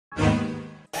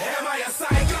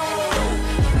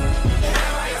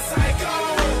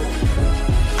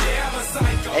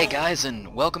Hey guys,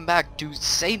 and welcome back to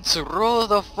Saints Row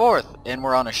the Fourth, and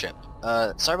we're on a ship.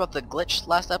 Sorry about the glitch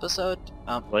last episode.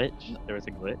 Glitch? There was a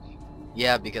glitch?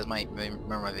 Yeah, because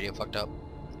remember my video fucked up.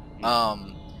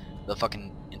 The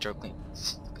fucking intro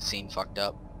scene fucked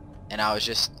up, and I was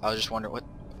just wondering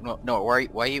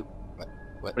why you,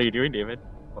 What are you doing, David?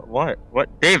 What,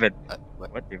 David?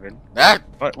 what? David? Ah!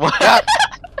 What? Ah!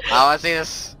 I wanna see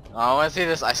this. I wanna see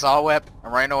this. I saw a whip.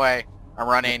 I'm running away. I'm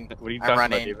running. What are you I'm talking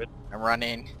running. about, David? I'm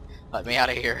running. Let me out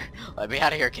of here. Let me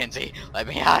out of here, Kinsey. Let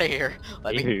me out of here.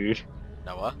 Let me. Dude.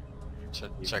 Noah?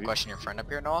 Should I question your friend up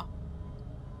here, Noah?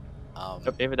 Oh,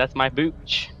 David, that's my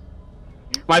booch.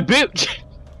 My booch!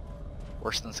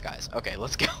 Worse than skies. Okay,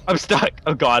 let's go. I'm stuck.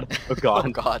 Oh god. Oh god. Oh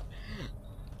god.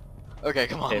 Okay,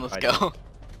 come on, Okay, let's fine. go.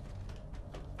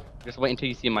 Just wait until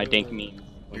you see my dank memes.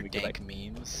 when Your we get dank back.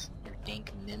 memes. Your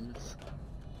dank mims.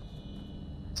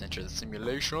 Let's enter the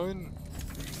simulation.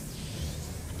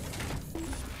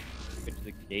 Go to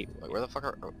the gate. Wait, where the fuck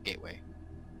are... Oh, gateway.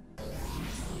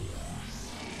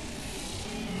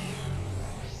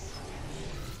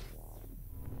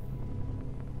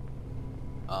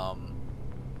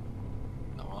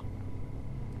 Noah?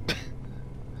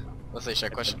 Let's say,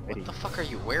 should I question... What the fuck are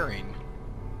you wearing?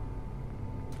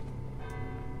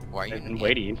 Why are you I've been in-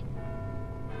 waiting.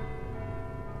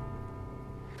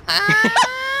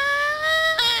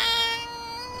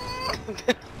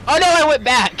 Oh no, I went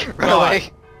back! Run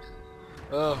away!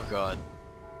 Oh god.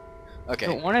 I Okay.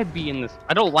 don't want to be in this.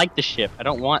 I don't like the ship. I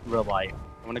don't want real life.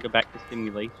 I want to go back to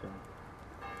simulation.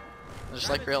 Just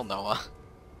like real Noah.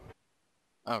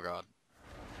 Oh god.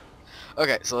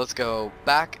 Okay, so let's go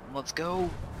back and let's go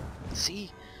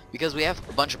see, because we have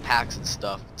a bunch of packs and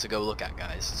stuff to go look at,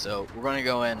 guys. So we're gonna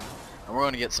go in and we're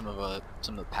gonna get some of the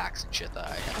packs and shit that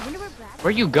I have. Where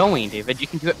are you going, David? You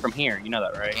can do it from here. You know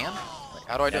that, right? Can? Like,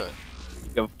 how do I do Yeah. it?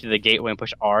 Go to the gateway and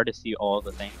push R to see all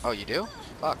the things. Oh, you do?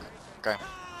 Fuck. Okay.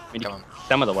 I mean, Come on.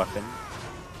 some of the weapons.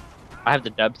 I have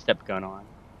the dubstep gun on.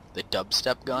 The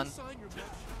dubstep gun.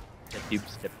 The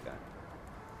dubstep gun.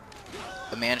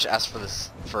 The man just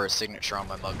asked for a signature on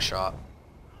my mugshot.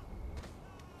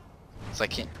 It's like,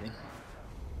 can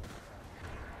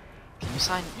you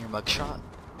sign your mugshot?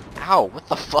 Ow! What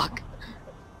the fuck?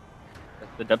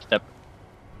 That's the dubstep.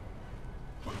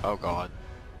 Oh god.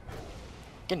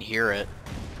 I can hear it.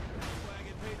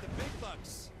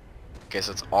 Okay,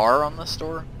 so it's R on the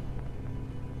store?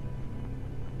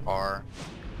 R.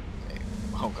 Okay.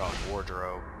 Oh god,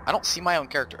 wardrobe. I don't see my own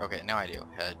character. Okay, now I do.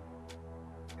 Head.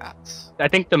 Hats. I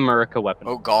think the Murica weapon.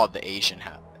 Oh god, the Asian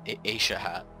hat. Asia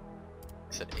hat.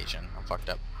 I said Asian. I'm fucked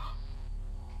up.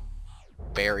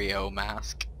 Barrio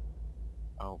mask.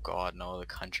 Oh god, no, the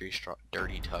country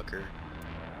dirty Tucker.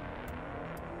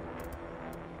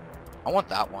 I want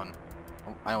that one.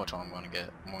 I know which one I'm gonna get.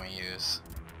 I'm gonna use.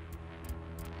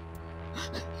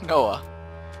 Noah,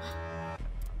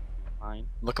 Fine.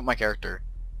 look at my character.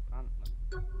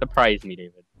 Surprise me,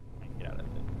 David. Get out of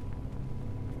it.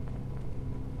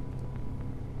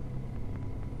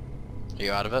 Are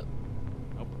you out of it?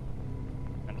 Nope.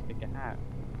 I'm trying to pick a hat.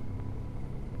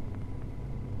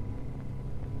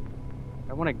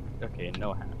 I want to. Okay,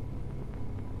 no hat.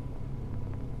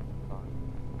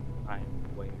 Fine.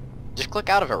 Wait. Just click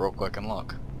out of it real quick and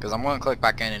look. Because I'm gonna click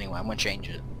back in anyway. I'm gonna change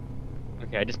it.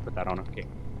 Okay, I just put that on. Okay.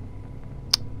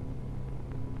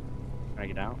 Can I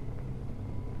get out?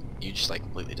 You just like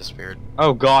completely disappeared.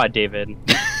 Oh god, David.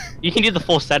 You can do the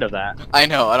full set of that. I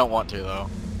know, I don't want to though.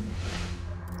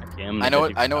 Okay, I'm I gonna know go what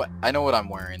do- I know what I'm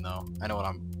wearing though. I know what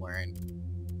I'm wearing.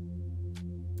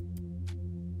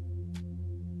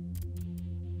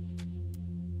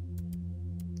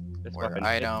 This Wear weapon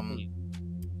item. fits me.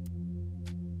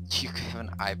 You could have an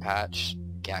eye patch,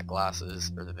 cat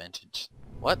glasses, or the vintage.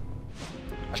 What?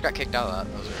 I just got kicked out of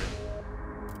that. Those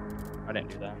are I didn't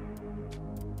do that.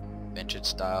 vintage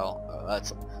style. Oh,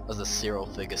 those are Cyril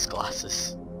Figgis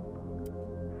glasses.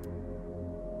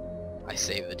 I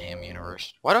saved the damn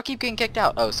universe. Why do I keep getting kicked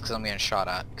out? Oh, it's because I'm getting shot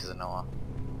at because of Noah.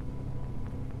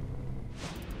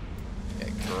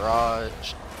 Okay,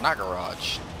 garage. Not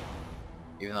garage.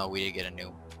 Even though we did get a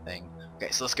new thing.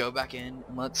 Okay, so let's go back in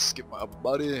and let's get my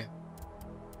buddy.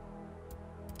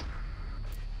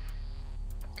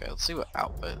 Okay, let's see what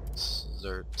outfits.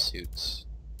 Zert suits.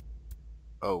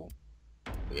 Oh.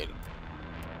 We got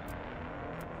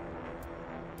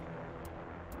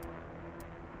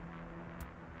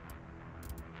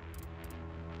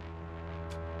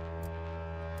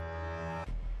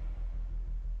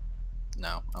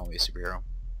No, I don't be a superhero.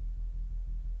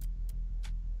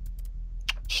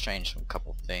 Just change a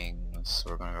couple things. So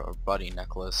we're gonna go a buddy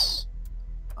necklace.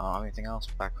 Anything else?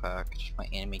 Backpack. Just my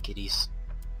anime kitties.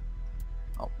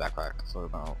 Oh, backpack. So what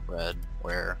about red?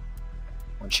 Where?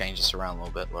 One change this around a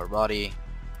little bit. Lower body.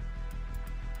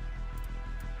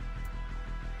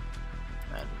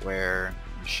 Red wear.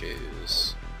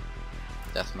 Shoes.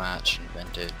 Deathmatch and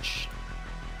vintage.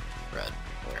 Red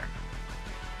wear.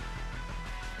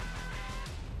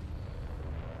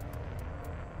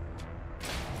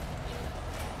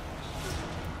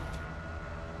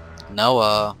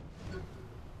 Noah.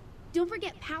 Don't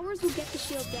forget, Powers will get the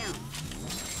shield down.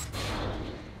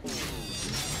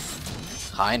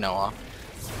 Hi, Noah.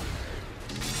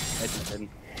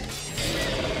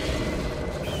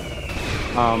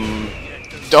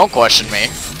 Don't question me.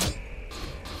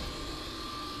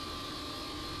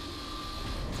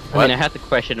 I mean, I have to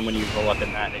question when you roll up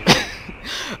in that.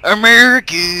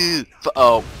 America.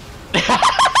 Oh.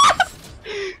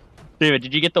 David,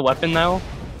 did you get the weapon though?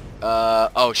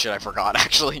 Oh shit, I forgot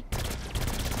actually.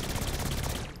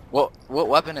 What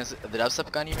weapon is it? The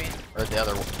dubstep gun you mean? Or the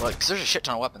other one? Cause there's a shit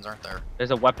ton of weapons, aren't there?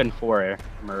 There's a weapon for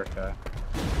America.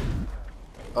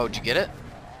 Oh, did you get it?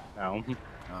 No.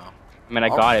 Oh. I mean, I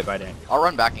got it, but I didn't. I'll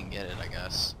run back and get it, I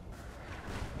guess.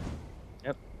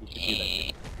 Yep, you should do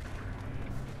that.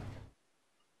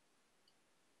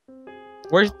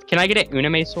 Where's? Can I get an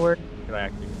Uname sword? Could I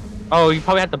actually? Oh, you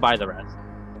probably have to buy the rest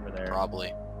over there.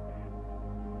 Probably.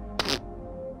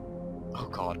 Oh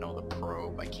god, no, the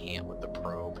probe. I can't with the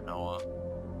probe, Noah.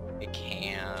 I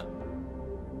can't.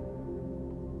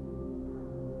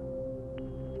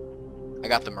 I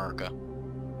got the Merca.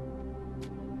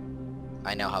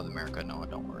 I now have the Merca, Noah,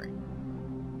 don't worry.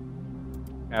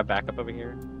 I have backup over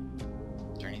here.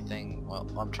 Is there anything? Well,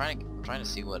 I'm trying to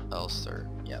see what else there.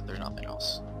 Yeah, there's nothing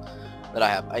else that I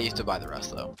have. I used to buy the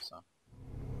rest though, so.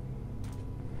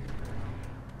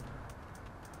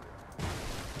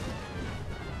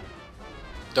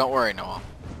 Don't worry, Noah.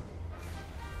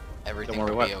 Everything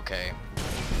will be okay.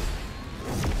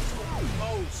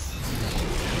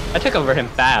 I took over him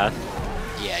fast.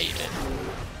 Yeah, you did.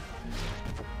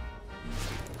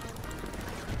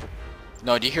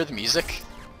 No, do you hear the music?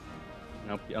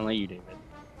 Nope, only you, David.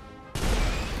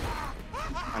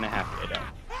 Kinda happy I don't.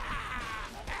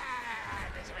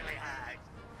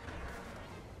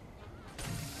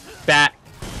 Bat.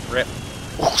 Rip.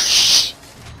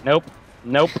 Nope.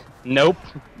 Nope. Nope.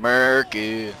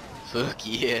 Merca. Fuck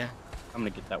yeah. I'm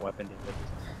gonna get that weapon, David.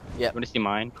 Yeah. You wanna see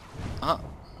mine? Huh?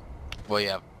 Well,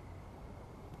 yeah.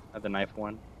 I have the knife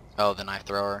one. Oh, the knife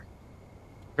thrower.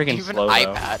 Freaking Even slow, eye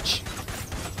though. patch.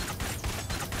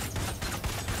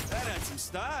 That had some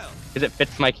style. Because it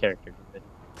fits my character, David.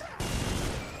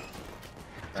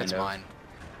 That's mine.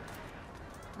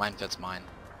 Mine fits mine.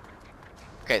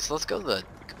 Okay, so let's go to the...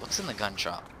 What's in the gun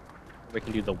shop? We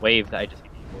can do the wave that I just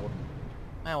enabled.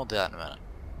 Eh, we'll do that in a minute.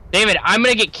 David, I'm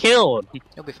gonna get killed!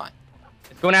 You'll be fine.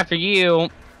 It's going after you!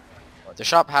 The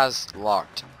shop has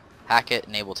locked. Hack it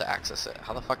and able to access it.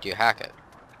 How the fuck do you hack it?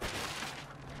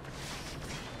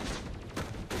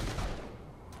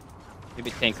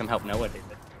 Maybe Tank come help Noah,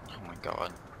 David. Oh my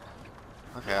god.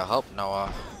 Okay, I'll help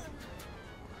Noah.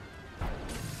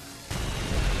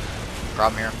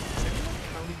 Problem here.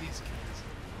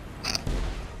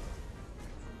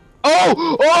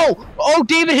 Oh! Oh! Oh,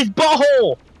 David, his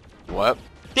butthole! What?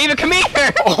 David, come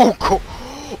here! Oh, cool.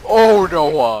 Oh,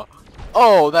 Noah.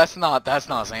 Oh, that's not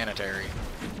sanitary.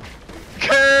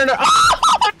 Kern!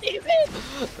 Oh, David!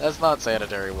 That's not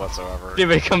sanitary whatsoever.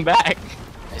 David, come back.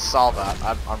 I saw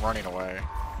that. I'm running away.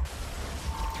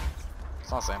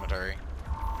 It's not sanitary.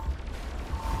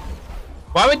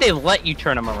 Why would they let you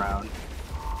turn him around?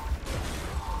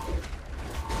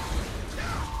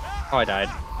 Oh, I died.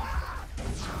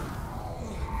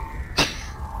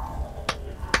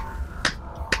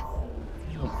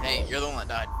 Hey, you're the one that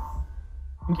died.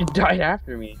 You died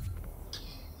after me.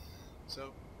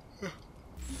 So.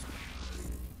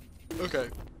 Okay.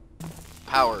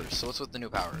 Powers. So what's with the new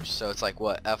powers? So it's like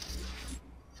what, F4?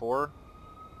 What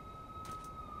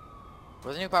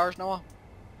are the new powers, Noah?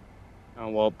 Oh,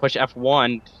 well, push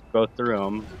F1 to go through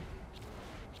them.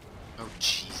 Oh,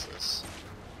 Jesus.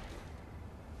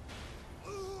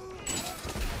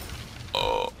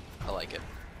 Oh, I like it.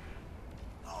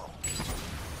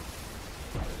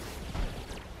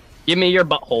 Give me your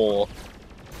butthole.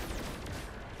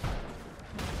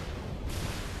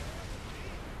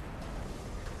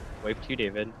 Wave 2,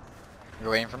 David. You're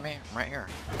waiting for me? I'm right here.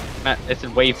 Matt, it's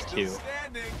wave 2.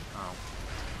 Oh.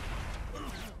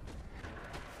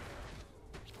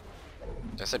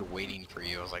 I said waiting for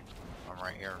you. I was like, I'm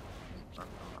right here.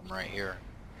 I'm right here.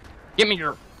 Give me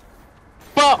your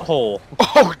butthole.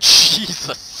 Oh,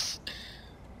 Jesus!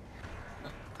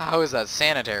 How is that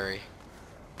sanitary?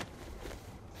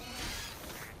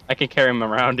 I can carry him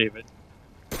around, David.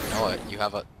 Noah, you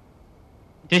have a...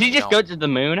 Did he just No. go to the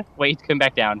moon? Wait, he's coming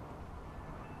back down.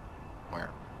 Where?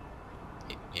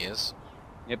 He is?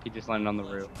 Yep, he just landed on the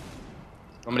roof.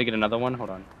 I'm gonna get another one. Hold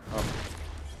on. Oh.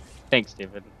 Thanks,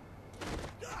 David.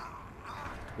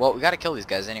 Well, we gotta kill these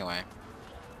guys anyway.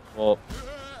 Well,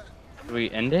 did we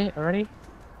end it already?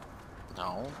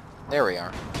 No. There we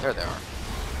are. There they are.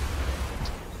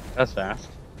 That's fast.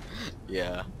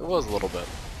 Yeah, it was a little bit.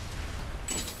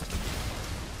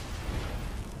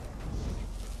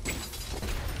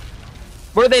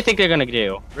 What do they think they're gonna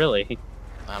do? Really?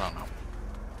 I don't know.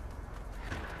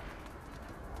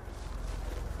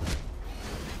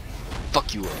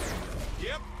 Fuck you up.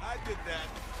 Yep, I did that.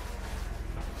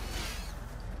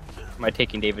 Am I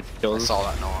taking David's I kills? saw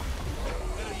that, Noah.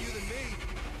 Better you than me.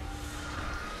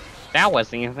 That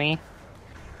was easy.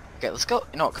 Okay, let's go.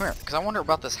 No, come here, because I wonder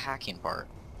about this hacking part.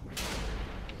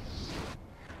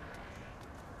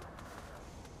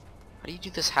 How do you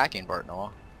do this hacking part,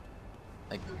 Noah?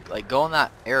 Like go in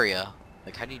that area.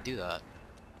 Like, how do you do that?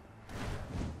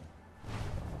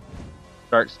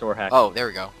 Start store hack. Oh, there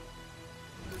we go.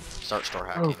 Start store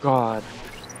hacking. Oh god.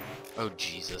 Oh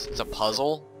Jesus, it's a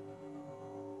puzzle?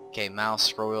 Okay, mouse,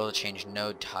 scroll wheel to change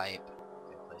node type.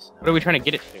 Okay, place What are we trying to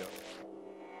get it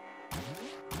to?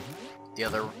 The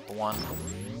other one.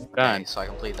 Done. Okay, so I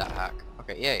complete that hack.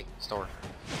 Okay, yay, store.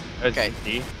 That was Okay.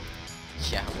 easy.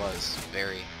 Yeah, it was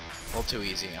very, a little too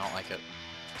easy, I don't like it.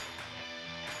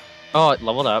 Oh, it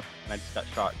leveled up, and I just got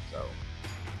shot, so...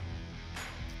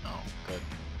 Oh, good.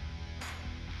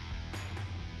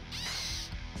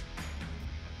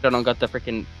 Don't got the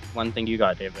freaking one thing you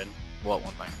got, David. What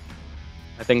one thing?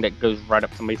 I think that goes right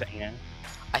up somebody's ass.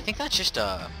 I think that's just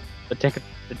a, The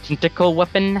tentacle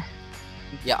weapon?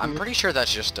 yeah, I'm pretty sure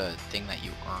that's just a thing that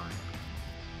you earn.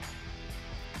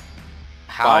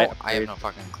 How? Buy I have upgrade. no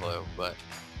fucking clue, but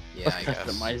yeah, I guess.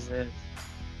 Customize this.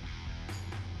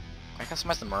 Can I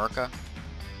customize the Murica?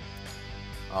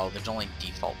 Oh, there's only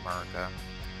default Murica.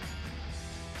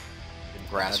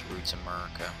 Grassroots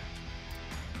America.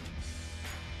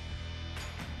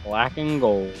 Black and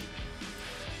gold.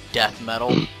 Death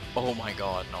metal? Oh my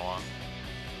god, Noah.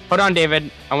 Hold on,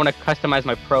 David. I want to customize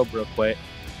my probe real quick.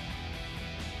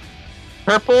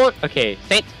 Purple? Okay,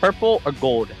 Saints purple or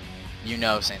gold? You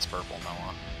know Saints Purple,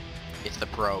 Noah. It's the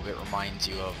probe, it reminds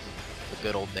you of the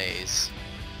good old days.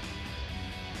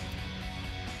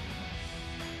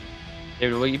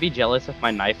 David, will you be jealous if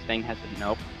my knife thing has a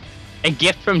nope? A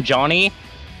gift from Johnny?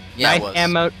 Yeah, it Knife was.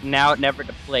 ammo now never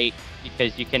deplete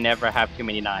because you can never have too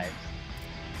many knives.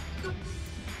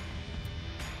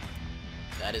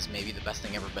 That is maybe the best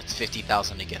thing ever, but it's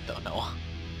 50,000 to get though, Noah.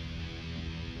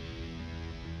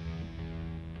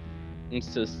 I'm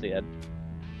so sad.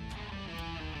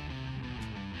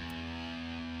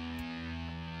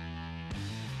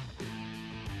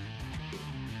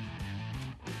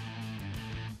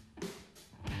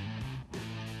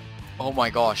 Oh my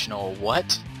gosh, Noah,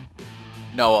 what?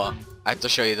 Noah, I have to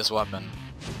show you this weapon.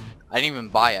 I didn't even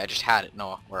buy it, I just had it.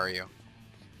 Noah, where are you?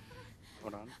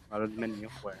 Hold on. Out of the menu.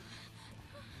 Where?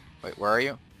 Wait, where are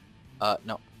you?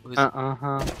 No. Who's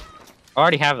I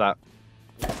already have that.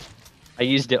 I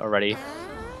used it already.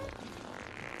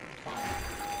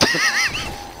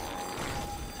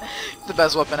 the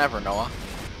best weapon ever, Noah?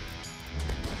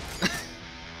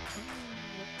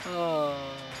 Oh.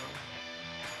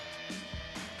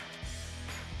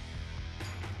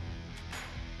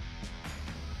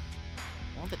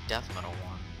 I want the death metal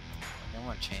one. I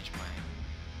want to change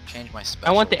my special.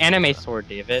 I want the anime sword,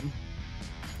 David.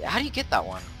 Yeah, how do you get that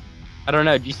one? I don't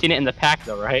know. You seen it in the pack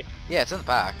though, right? Yeah, it's in the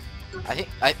back. I think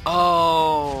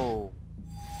oh,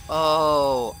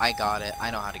 I got it.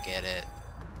 I know how to get it.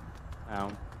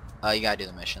 You gotta do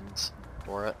the missions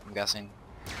for it, I'm guessing.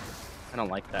 I don't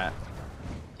like that.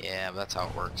 Yeah, but that's how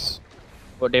it works.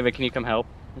 Well, David, can you come help?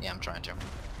 Yeah, I'm trying to.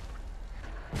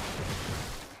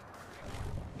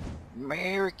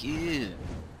 American.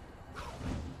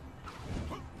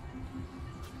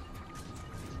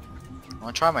 I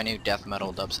want to try my new death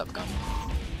metal dubstep gun.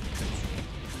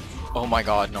 Oh my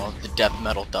god, no, the death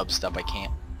metal dubstep, I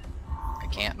can't,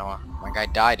 Noah. My guy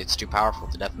died, it's too powerful.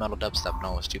 The death metal dubstep,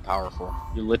 no, it's too powerful.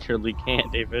 You literally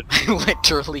can't, David. I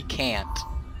literally can't.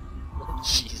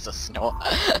 Jesus, Noah.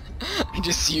 I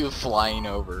just see you flying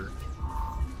over.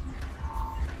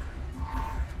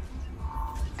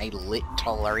 I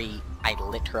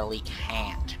literally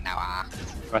can't, Noah.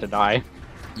 About to die.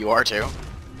 You are too?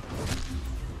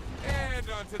 And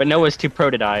on to But Noah's too pro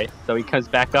to die, so he comes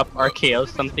back up, RKOs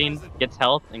something, gets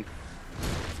health, and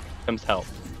comes help.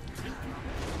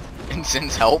 And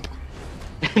sends help?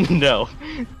 No,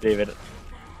 David.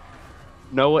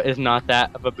 Noah is not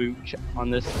that of a booch on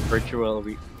this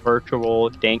virtual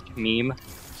dank meme.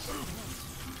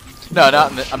 No,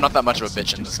 I'm not that much of a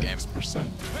bitch in this game.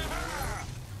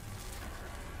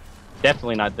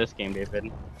 Definitely not this game,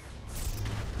 David.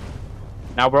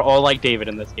 Now we're all like David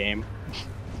in this game.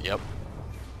 Yep.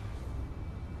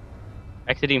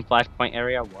 Exiting flashpoint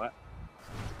area, what?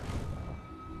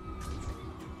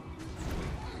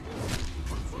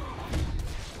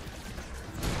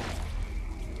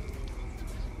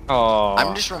 Oh.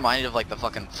 I'm just reminded of like the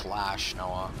fucking Flash,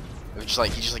 Noah. It was just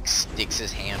like he just like sticks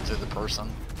his hand through the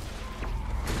person.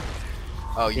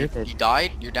 Oh, you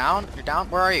died? You're down? You're down?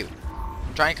 Where are you?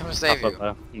 I'm trying to come and save you.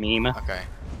 A meme. Okay.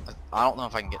 I don't know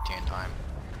if I can get to you in time.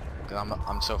 Cause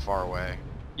I'm so far away.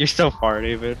 You're so far,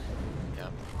 David.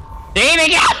 Yep. David,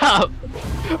 get up!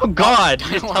 Oh god,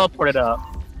 you just teleported up.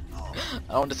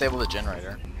 I don't disable the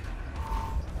generator.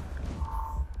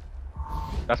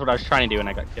 That's what I was trying to do and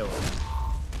I got killed.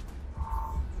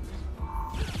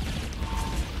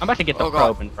 I'm about to get the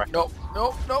probe and wreck. No,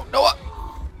 Noah!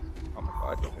 Oh my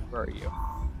god, David, where are you?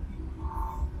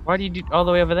 Why do you do all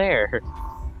the way over there?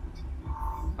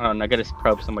 Oh no, I gotta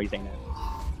probe somebody's anus.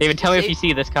 David, tell me if you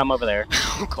see this come over there.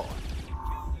 Oh god.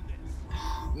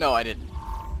 No, I didn't.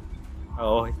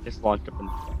 Oh, it just launched up in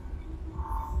the thing.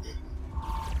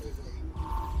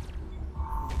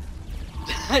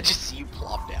 I just see you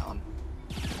plop down.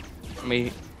 Let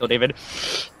me go, David.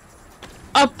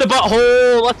 Up the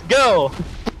butthole! Let's go!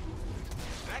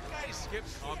 That guy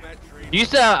skips combat training. Use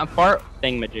the fart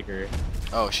thingamajigger.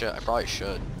 Oh shit, I probably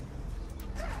should.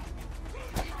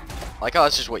 Like how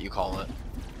that's just what you call it.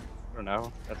 I don't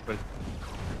know. That's what.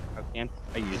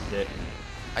 I used it.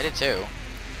 I did too.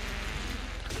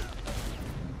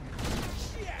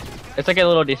 It's like a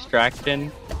little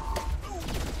distraction.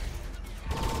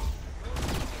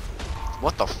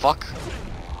 What the fuck?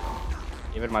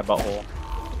 Give it my butthole.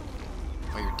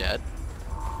 Oh, you're dead?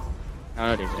 I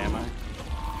don't know, David, am I?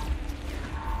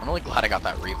 I'm really glad I got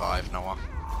that revive, Noah.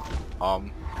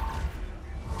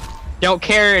 Don't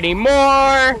care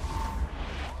anymore!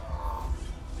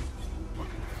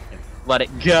 Let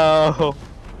it go!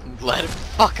 Let it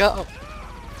fuck up!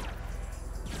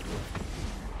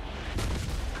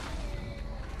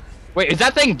 Wait, is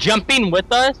that thing jumping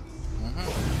with us?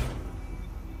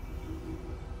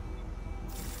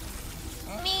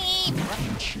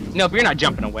 No, but you're not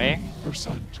jumping away.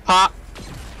 Pop!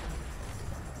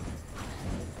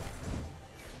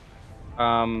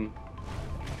 Oh,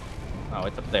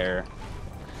 it's up there.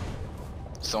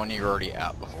 It's the one you were already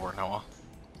at before, Noah.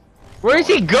 Where is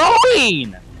he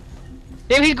going?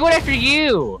 Damn, he's going after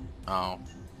you! Oh.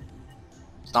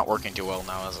 It's not working too well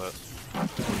now, is it?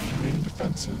 Activating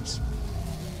defenses.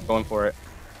 Going for it.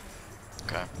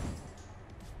 Okay.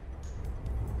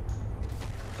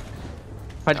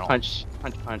 Punch, No. punch,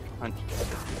 punch, punch, punch.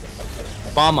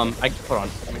 Bomb him. Hold on.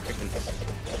 Let me freaking.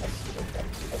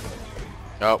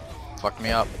 Oh, fucked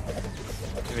me up.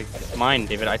 David, it's mine,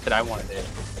 David. I said I wanted it.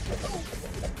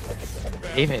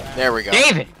 David. There we go.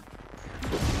 David!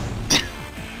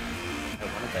 I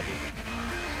wanted that, David.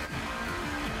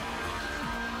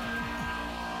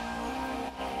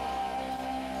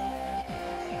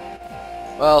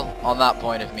 Well, on that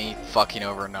point of me fucking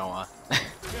over Noah.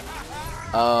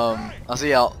 I see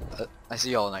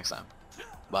y'all next time.